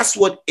 So that's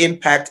what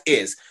impact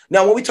is.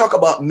 Now, when we talk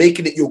about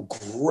making it your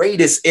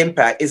greatest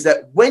impact, is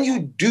that when you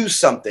do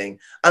something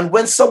and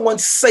when someone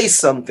says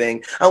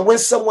something and when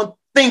someone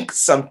thinks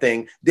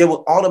something, they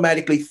will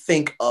automatically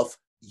think of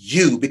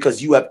you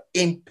because you have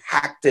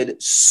impacted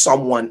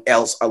someone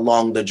else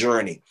along the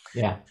journey.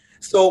 Yeah.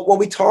 So when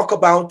we talk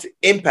about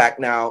impact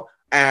now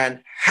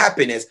and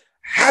happiness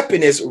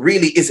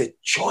really is a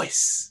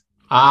choice.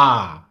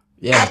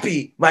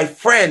 Happy, my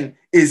friend,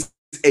 is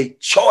a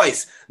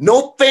choice.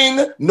 No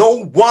thing,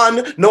 no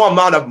one, no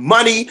amount of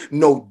money,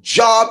 no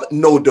job,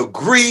 no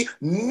degree,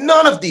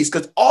 none of these,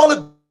 because all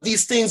of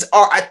these things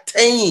are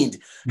attained.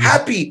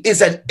 Happy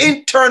is an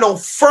internal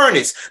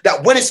furnace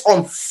that when it's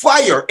on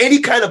fire, any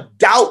kind of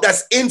doubt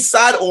that's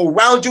inside or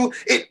around you,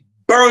 it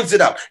burns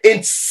it up,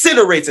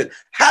 incinerates it.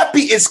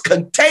 Happy is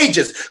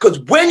contagious because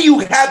when you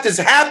have this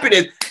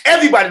happiness,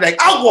 everybody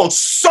like, I want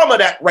some of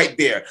that right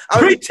there.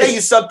 I'm going to tell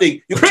you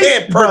something. You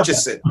can't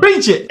purchase it.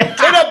 Preach it. You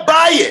cannot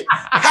buy it.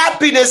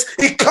 Happiness,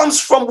 it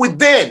comes from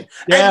within.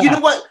 Yeah. And you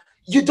know what?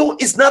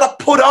 It's not a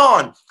put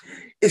on.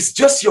 It's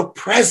just your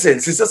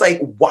presence. It's just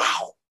like,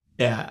 wow.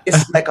 Yeah.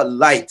 It's like a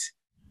light.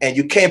 And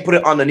you can't put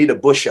it underneath a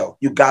bushel.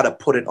 You got to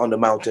put it on the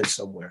mountain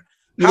somewhere.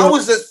 How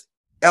is this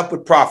help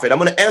with profit? I'm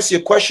going to answer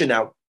your question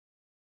now.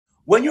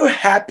 When you're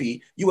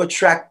happy, you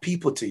attract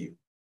people to you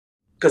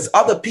because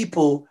other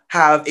people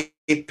have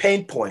a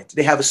pain point.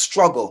 They have a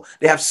struggle.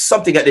 They have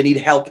something that they need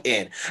help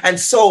in. And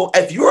so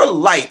if you're a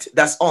light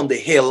that's on the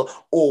hill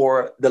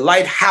or the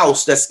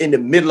lighthouse that's in the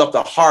middle of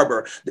the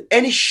harbor,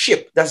 any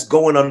ship that's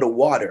going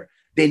underwater,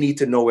 they need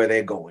to know where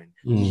they're going.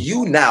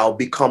 You now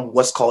become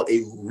what's called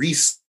a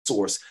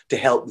resource to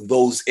help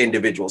those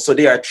individuals. So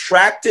they are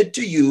attracted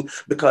to you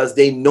because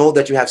they know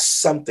that you have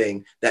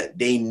something that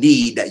they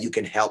need that you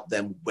can help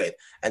them with.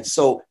 And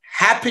so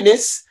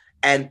happiness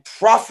and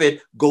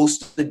profit goes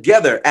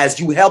together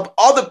as you help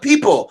other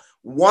people.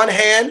 One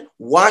hand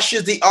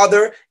washes the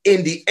other.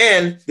 In the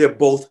end, they're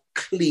both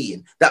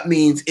clean. That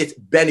means it's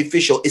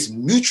beneficial. It's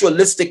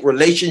mutualistic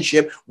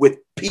relationship with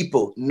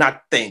people,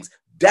 not things.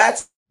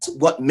 That's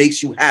what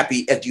makes you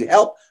happy as you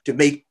help to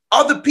make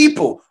other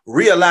people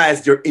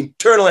realize their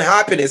internal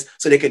happiness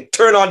so they can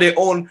turn on their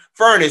own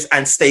furnace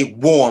and stay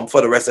warm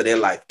for the rest of their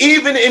life,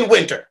 even in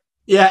winter.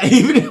 Yeah,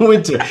 even in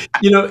winter.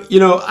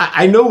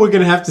 I know we're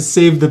going to have to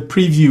save the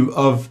preview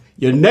of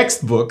your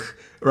next book,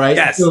 right?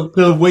 Yes. So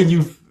when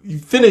you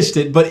finished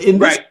it. But in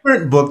this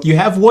current book, you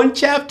have one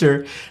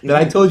chapter that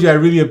I told you I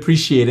really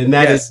appreciate, and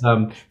that is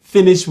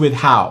Finish with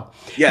How.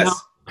 Yes. Now,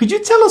 Could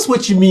you tell us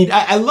what you mean?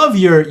 I love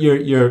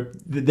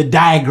the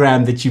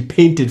diagram that you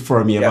painted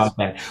for me about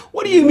that.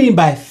 What do you mean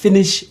by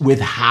finish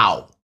with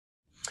how?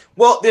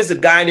 Well, there's a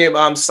guy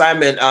named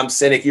Simon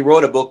Sinek. He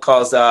wrote a book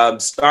called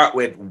Start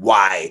with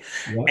Why.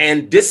 Yeah.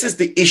 And this is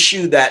the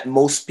issue that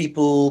most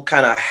people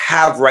kind of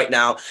have right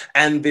now.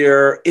 And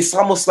it's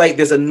almost like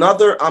there's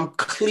another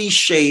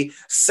cliche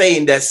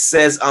saying that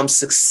says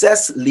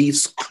success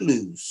leaves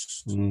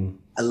clues. Mm.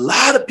 A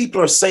lot of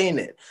people are saying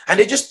it, and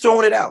they're just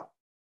throwing it out.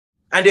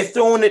 And they're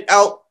throwing it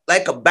out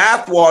like a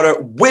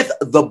bathwater with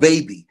the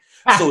baby,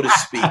 so to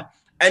speak.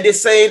 And they're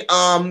saying,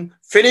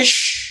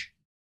 finish,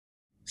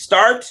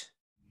 start,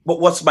 but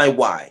what's my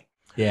why?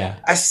 Yeah.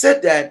 I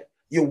said that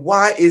your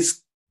why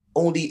is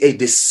only a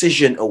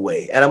decision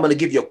away. And I'm going to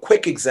give you a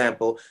quick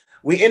example.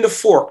 We're in the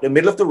fork, the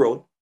middle of the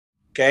road,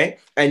 okay?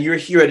 And you're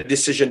here at a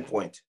decision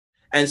point.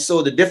 And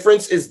so the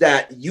difference is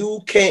that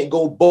you can't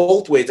go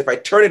both ways. If I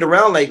turn it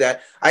around like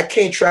that, I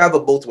can't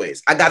travel both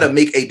ways. I got to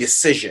make a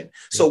decision.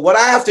 So what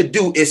I have to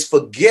do is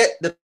forget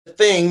the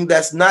thing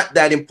that's not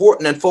that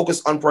important and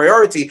focus on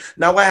priority.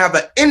 Now I have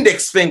an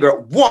index finger,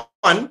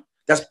 one,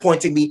 that's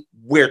pointing me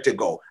where to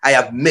go. I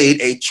have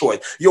made a choice.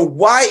 Your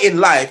why in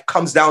life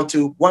comes down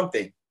to one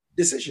thing: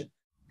 decision.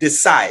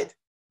 Decide.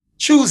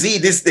 Choose ye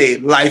this day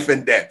life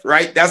and death,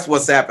 right? That's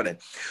what's happening.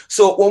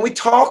 So when we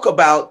talk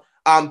about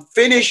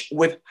finish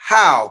with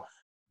how,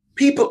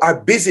 people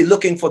are busy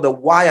looking for the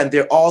why and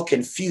they're all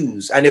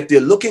confused. And if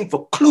they're looking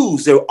for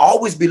clues, they'll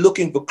always be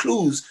looking for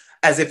clues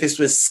as if it's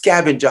a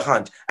scavenger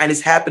hunt. And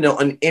it's happening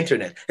on the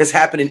internet. It's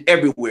happening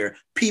everywhere.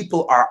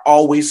 People are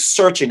always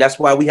searching. That's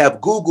why we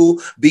have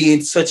Google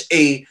being such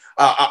a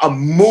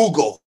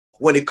Moogle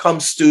when it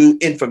comes to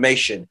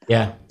information.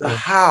 Yeah. The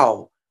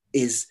how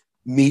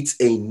meets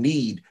a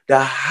need. The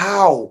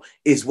how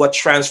is what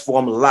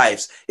transforms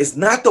lives. It's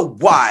not the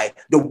why.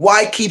 The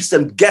why keeps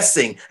them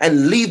guessing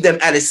and leave them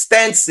at a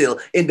standstill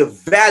in the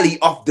valley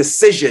of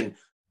decision.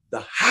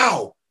 The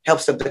how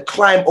helps them to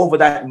climb over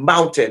that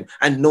mountain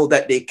and know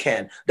that they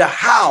can. The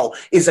how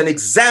is an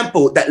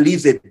example that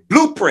leaves a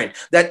blueprint,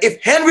 that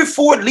if Henry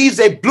Ford leaves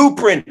a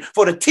blueprint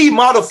for the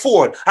T-Model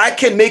Ford, I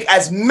can make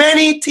as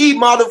many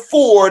T-Model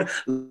Ford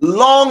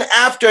long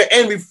after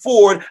Henry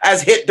Ford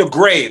has hit the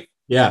grave.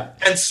 Yeah.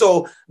 And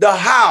so the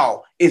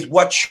how is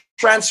what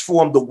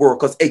transformed the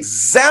world, because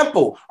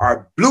example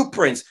are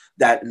blueprints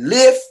that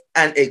live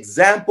an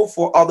example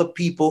for other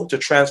people to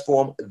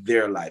transform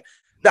their life.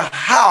 The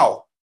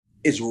how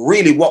is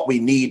really what we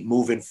need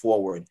moving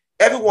forward.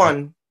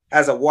 Everyone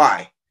has a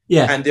why.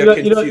 Yeah. And they're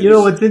confused. You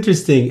know what's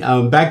interesting?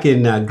 Back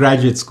in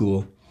graduate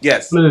school,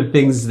 yes, one of the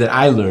things that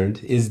I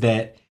learned is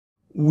that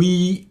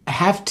we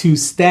have to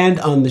stand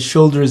on the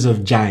shoulders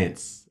of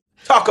giants.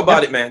 Talk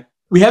about it, man.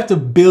 We have to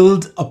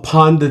build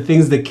upon the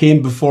things that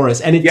came before us.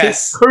 And it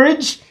takes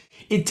courage.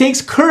 It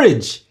takes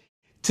courage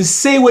to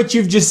say what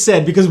you've just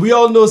said, because we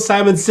all know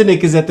Simon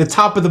Sinek is at the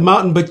top of the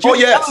mountain, but you're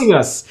telling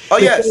us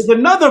there's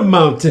another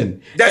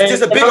mountain. That's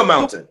just a bigger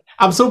mountain.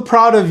 I'm so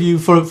proud of you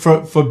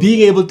for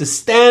being able to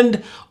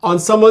stand on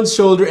someone's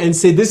shoulder and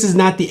say, this is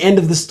not the end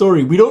of the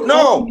story. We don't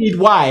only need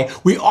why,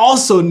 we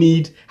also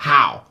need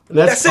how.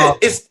 That's it.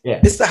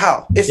 It's the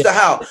how. It's the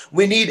how.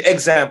 We need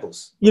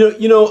examples.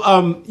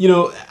 I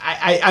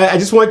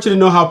just want you to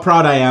know how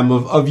proud I am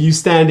of you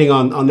standing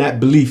on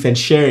that belief and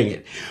sharing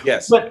it.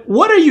 Yes. But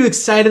what are you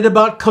excited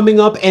about coming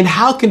up, and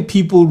how can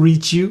people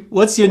reach you?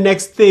 What's your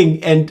next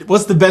thing, and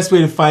what's the best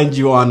way to find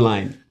you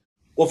online?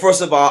 Well,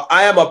 first of all,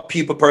 I am a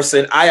people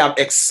person. I am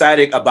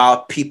excited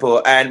about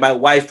people. And my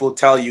wife will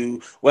tell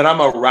you, when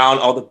I'm around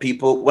other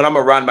people, when I'm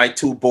around my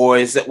two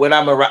boys, when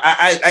I'm around,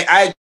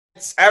 I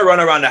run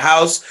around the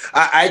house.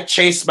 I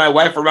chase my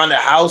wife around the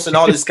house and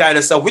all this kind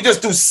of stuff. We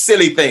just do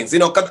silly things,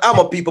 because I'm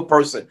a people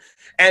person.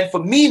 And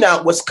for me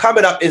now, what's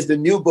coming up is the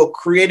new book,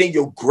 Creating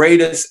Your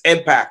Greatest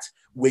Impact,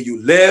 where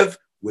you live,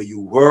 where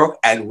you work,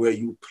 and where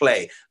you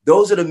play.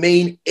 Those are the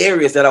main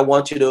areas that I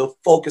want you to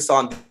focus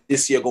on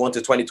this year going to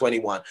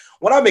 2021.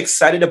 What I'm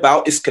excited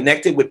about is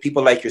connecting with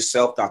people like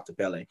yourself, Dr.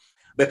 Pele,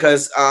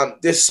 because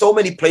there's so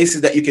many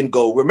places that you can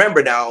go.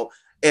 Remember now,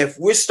 if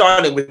we're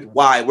starting with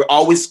why, we're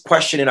always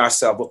questioning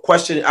ourselves. We're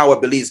questioning our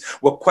beliefs.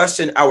 We're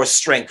questioning our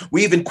strength.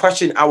 We even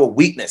question our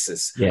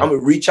weaknesses. Yeah. And we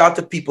reach out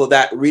to people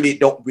that really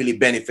don't really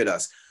benefit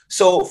us.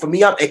 So for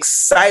me, I'm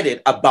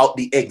excited about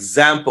the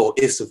example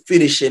is to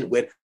finish in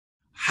with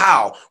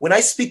how. When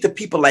I speak to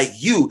people like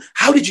you,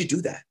 how did you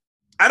do that?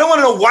 I don't want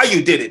to know why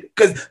you did it,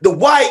 because the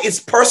why is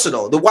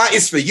personal. The why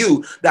is for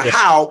you. The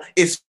how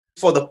is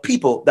for the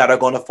people that are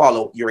going to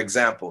follow your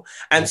example.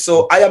 And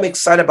so I am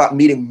excited about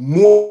meeting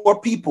more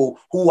people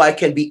who I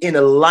can be in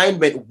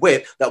alignment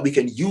with, that we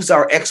can use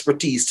our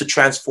expertise to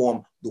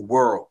transform the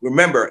world.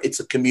 Remember, it's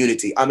a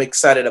community. I'm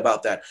excited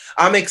about that.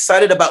 I'm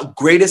excited about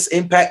Greatest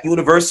Impact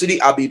University.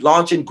 I'll be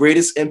launching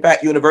Greatest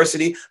Impact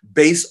University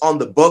based on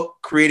the book,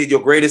 Created Your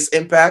Greatest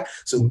Impact.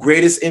 So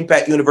Greatest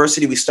Impact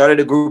University, we started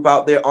a group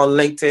out there on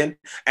LinkedIn,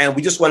 and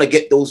we just want to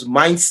get those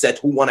mindset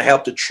who want to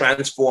help to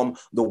transform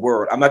the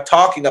world. I'm not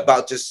talking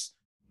about just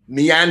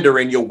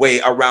meandering your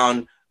way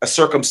around a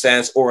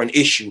circumstance or an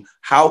issue,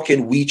 how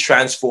can we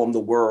transform the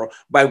world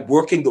by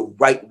working the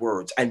right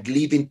words and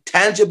leaving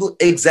tangible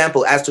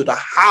example as to the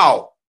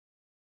how,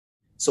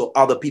 so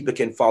other people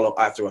can follow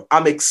after us.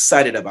 I'm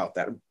excited about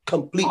that. I'm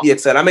completely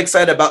excited. I'm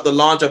excited about the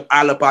launch of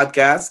Isla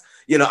Podcast.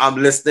 You know, I'm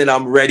listening.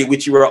 I'm ready,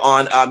 which you were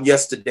on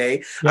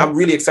yesterday. Yep. I'm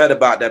really excited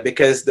about that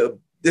because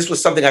this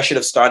was something I should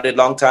have started a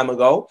long time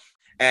ago.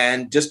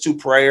 And just to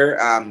prayer,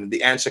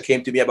 the answer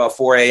came to me about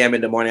 4 a.m. in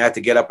the morning. I had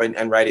to get up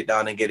and write it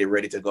down and get it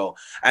ready to go.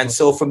 And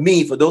so for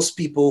me, for those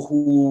people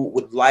who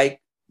would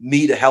like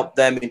me to help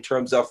them in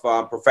terms of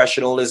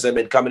professionalism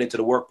and coming into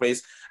the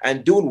workplace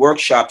and doing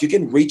workshops, you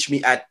can reach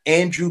me at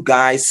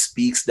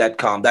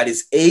AndrewGuySpeaks.com. That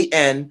is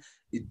AndrewGuy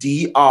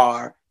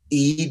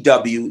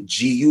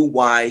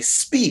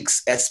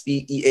Speaks,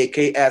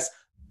 SPEAKS.com.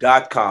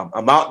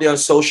 I'm out there on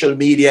social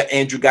media,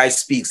 Andrew Guy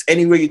Speaks.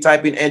 Anywhere you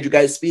type in Andrew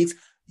Guy Speaks,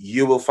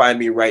 you will find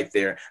me right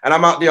there. And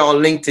I'm out there on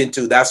LinkedIn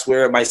too. That's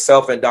where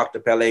myself and Dr.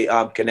 Pele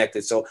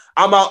connected. So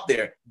I'm out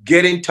there.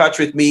 Get in touch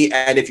with me.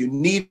 And if you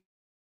need,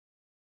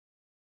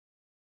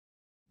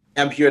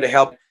 I'm here to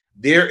help.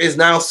 There is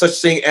now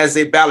such thing as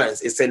a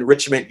balance. It's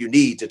enrichment you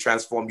need to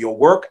transform your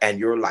work and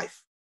your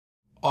life.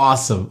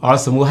 Awesome.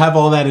 We'll have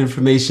all that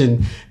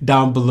information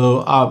down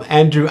below.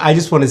 Andrew, I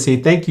just want to say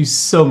thank you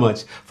so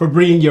much for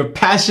bringing your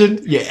passion,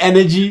 your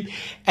energy,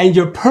 and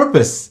your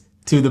purpose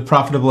to the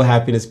Profitable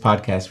Happiness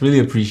Podcast. Really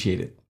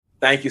appreciate it.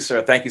 Thank you,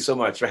 sir. Thank you so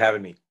much for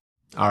having me.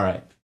 All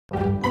right.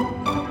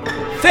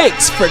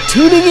 Thanks for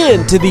tuning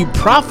in to the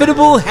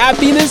Profitable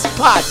Happiness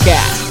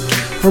Podcast.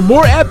 For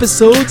more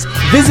episodes,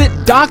 visit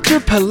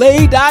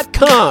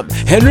drpele.com.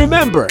 And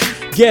remember,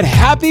 get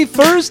happy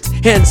first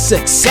and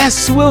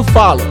success will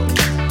follow.